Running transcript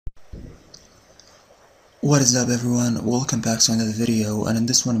What is up everyone, welcome back to another video, and in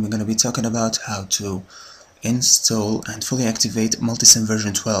this one we're going to be talking about how to install and fully activate Multisim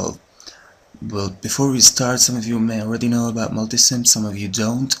version 12. But before we start, some of you may already know about Multisim, some of you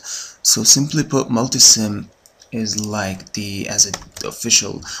don't. So simply put, Multisim is like as the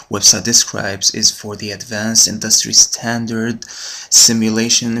official website describes, is for the advanced industry standard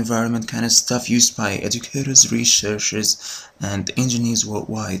simulation environment kind of stuff used by educators, researchers, and engineers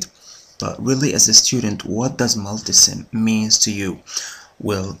worldwide. But really, as a student, what does Multisim means to you?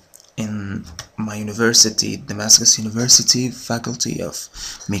 Well, in my university, Damascus University, Faculty of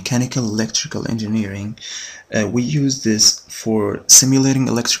Mechanical Electrical Engineering, we use this for simulating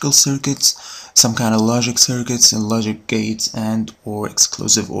electrical circuits, some kind of logic circuits and logic gates and or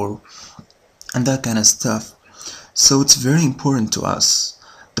exclusive or and that kind of stuff. So it's very important to us.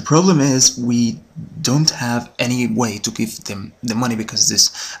 The problem is we don't have any way to give them the money because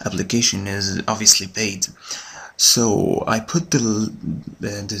this application is obviously paid. So I put the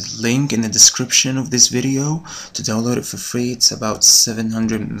link in the description of this video to download it for free. It's about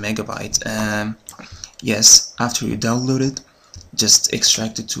 700 megabytes. Yes, after you download it, just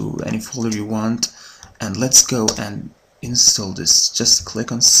extract it to any folder you want, and let's go and install this. Just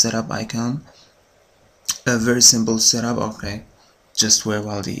click on setup icon. A very simple setup. Okay, just where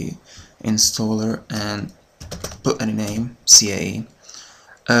while the installer and put any name, CA,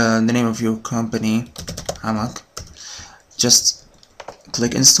 the name of your company, Hamak. Just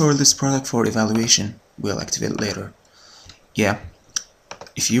click install this product for evaluation. We'll activate it later. Yeah,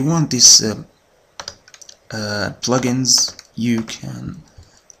 if you want these plugins, you can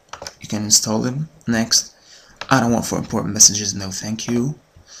install them. Next, I don't want for important messages, no thank you.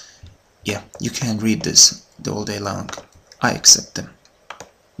 Yeah, you can read this the whole day long. I accept them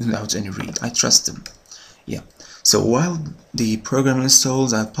without any read. I trust them. Yeah, so while the program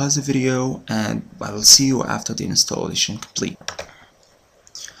installs, I'll pause the video and I will see you after the installation complete.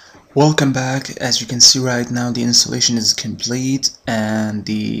 Welcome back. As you can see right now, the installation is complete and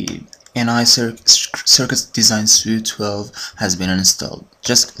the NI Circuit Design Suite 12 has been installed.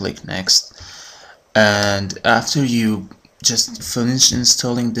 Just click next, and after you just finish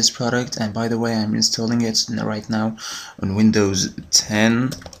installing this product, and by the way, I'm installing it right now on Windows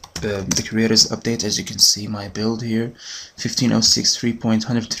 10, the creators update. As you can see, my build here 1506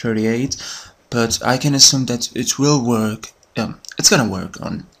 3.138, but I can assume that it will work. It's gonna work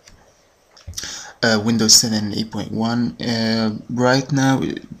on Windows 7 8.1. Right now,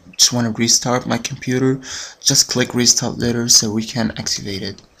 just want to restart my computer. Just click restart later so we can activate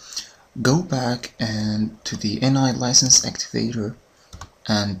it. Go back and to the NI license activator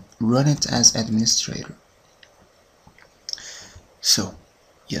and run it as administrator. So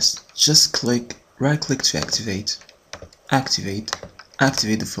yes, just right click to activate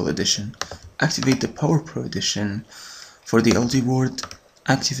the full edition, activate the Power Pro edition. For the LD board,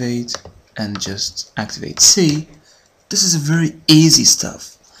 activate and just activate. See, this is a very easy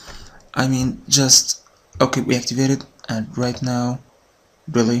stuff. I mean, just okay, we activated, and right now,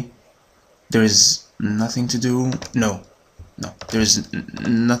 really, there is nothing to do. No, there is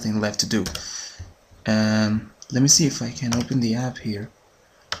nothing left to do. Let me see if I can open the app here.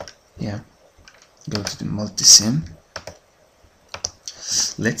 Yeah, go to the Multisim.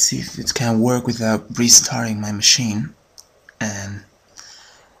 Let's see if it can work without restarting my machine. And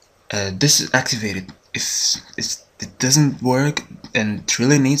this is activated. If it doesn't work and it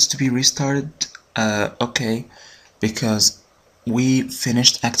really needs to be restarted, okay, because we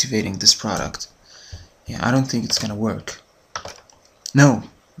finished activating this product. Yeah, I don't think it's gonna work. No,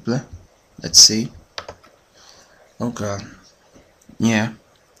 let's see. Oh god, yeah,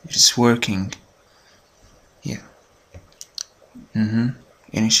 it's working. Yeah,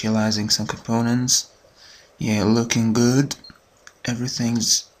 initializing some components. Yeah, looking good.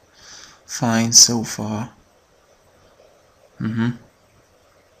 Everything's fine so far.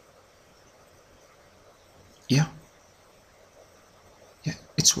 Yeah,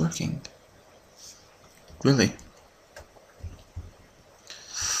 it's working. Really.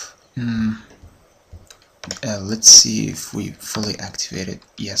 Let's see if we fully activate it.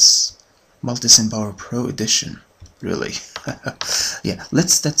 Yes, Multisim Power Pro Edition. Really. Yeah,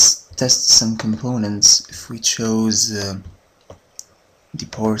 let's test some components. If we chose the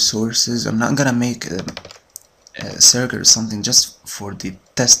power sources, I'm not gonna make a circuit or something, just for the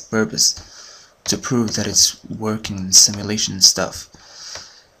test purpose, to prove that it's working in simulation stuff.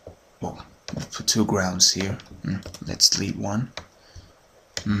 Well, we'll put 2 grounds here. Let's delete one.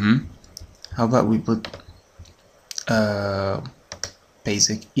 How about we put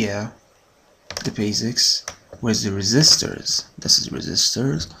basic? Yeah, the basics. Where's the resistors? This is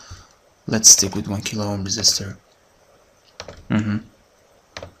resistors. Let's stick with 1 kilo ohm resistor.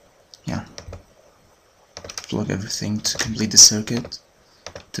 Yeah, plug everything to complete the circuit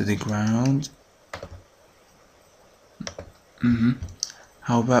to the ground.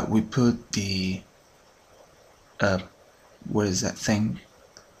 How about we put the what is that thing?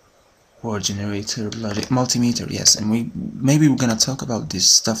 Power generator, logic, multimeter, yes, and maybe we're gonna talk about this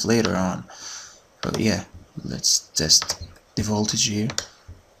stuff later on. But yeah, let's test the voltage here.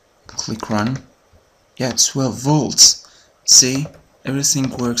 Click run. Yeah, 12 volts. See, everything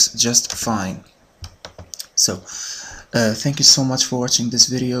works just fine. So thank you so much for watching these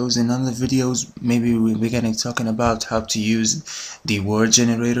videos. In other videos, maybe we'll be talking about how to use the word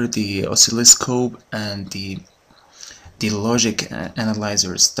generator, the oscilloscope, and the logic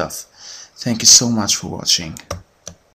analyzer stuff. Thank you so much for watching.